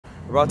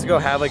We're about to go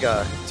have like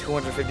a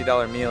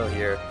 $250 meal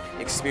here.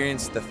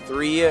 Experience the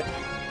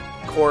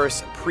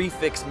 3-course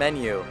prefix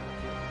menu.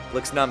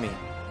 Looks nummy.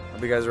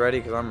 Hope you guys are ready,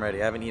 because I'm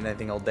ready. I haven't eaten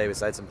anything all day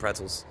besides some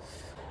pretzels.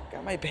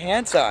 Got my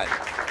pants on.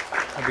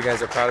 Hope you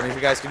guys are proud of me. If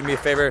you guys could do me a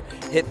favor,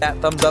 hit that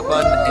thumbs up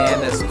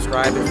button and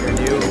subscribe if you're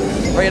new.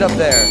 Right up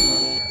there.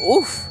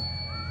 Oof.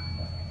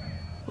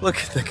 Look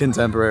at the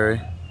contemporary.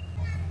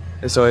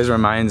 This always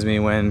reminds me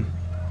when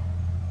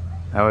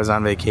I was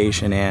on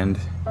vacation and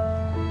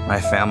my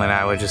family and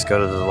I would just go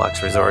to the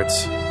deluxe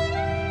resorts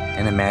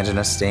and imagine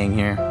us staying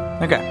here.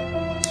 Okay.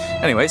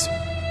 Anyways,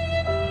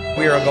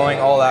 we are going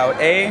all out.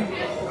 A,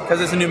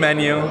 because it's a new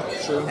menu,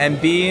 and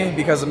B,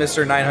 because of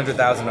Mr.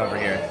 900,000 over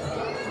here.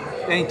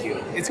 Thank you.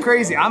 It's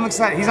crazy. I'm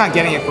excited. He's not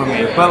getting it from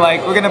me, but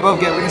like we're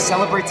gonna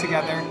celebrate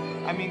together.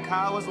 I mean,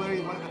 Kyle was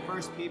literally one of the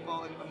first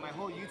people in my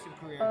whole YouTube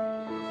career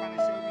who kind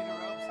of showed me the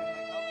ropes and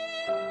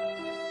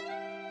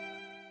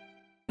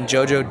like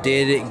Jojo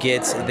did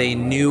get the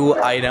new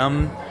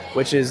item,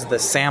 which is the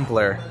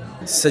sampler.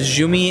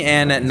 Sajumi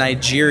and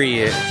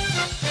Nigiri.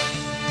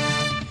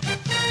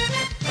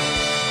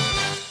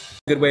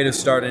 Good way to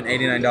start an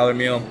 $89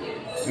 meal,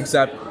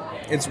 except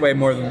it's way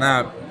more than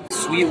that.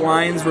 Sweet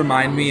wines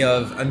remind me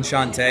of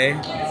Enchante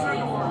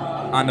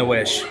on the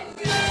Wish.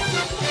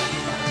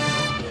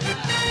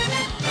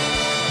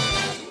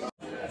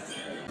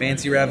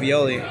 Fancy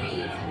ravioli.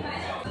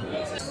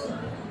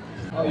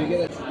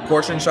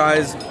 Portion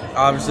size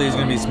obviously is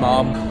gonna be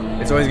small.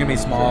 It's always gonna be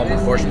small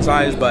portion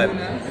size, but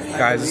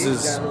guys,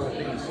 this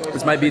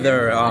might be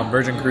their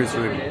Virgin Cruise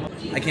food.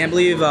 I can't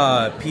believe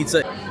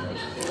pizza.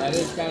 that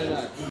is kind of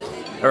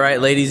nuts. All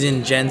right, ladies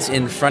and gents,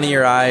 in front of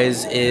your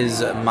eyes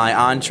is my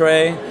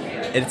entree.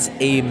 It's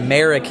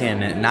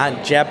American,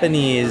 not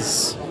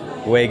Japanese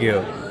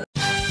Wagyu.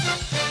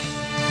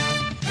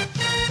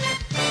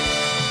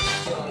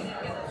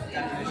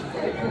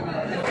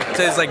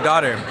 Tastes like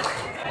daughter.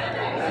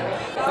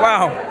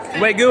 Wow,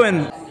 Wagyu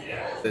and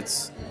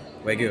it's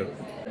Wagyu.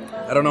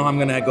 I don't know how I'm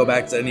gonna go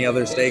back to any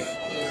other steak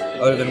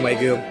other than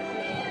Wagyu.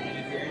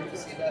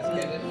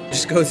 It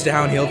just goes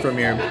downhill from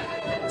here.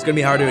 It's gonna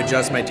be hard to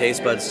adjust my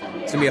taste buds.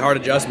 It's gonna be a hard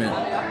adjustment.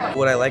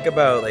 What I like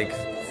about like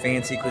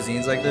fancy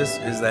cuisines like this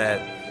is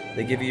that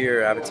they give you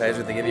your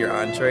appetizer, they give you your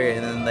entree,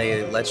 and then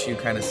they let you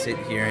kind of sit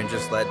here and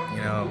just let,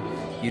 you know,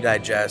 you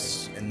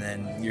digest, and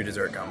then your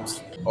dessert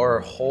comes. Our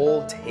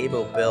whole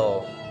table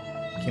bill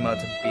came out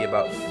to be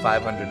about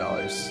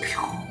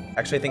 $500.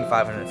 Actually, I think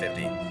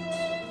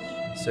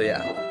 $550. So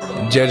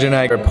yeah. Judge and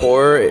I are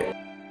poor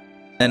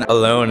and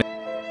alone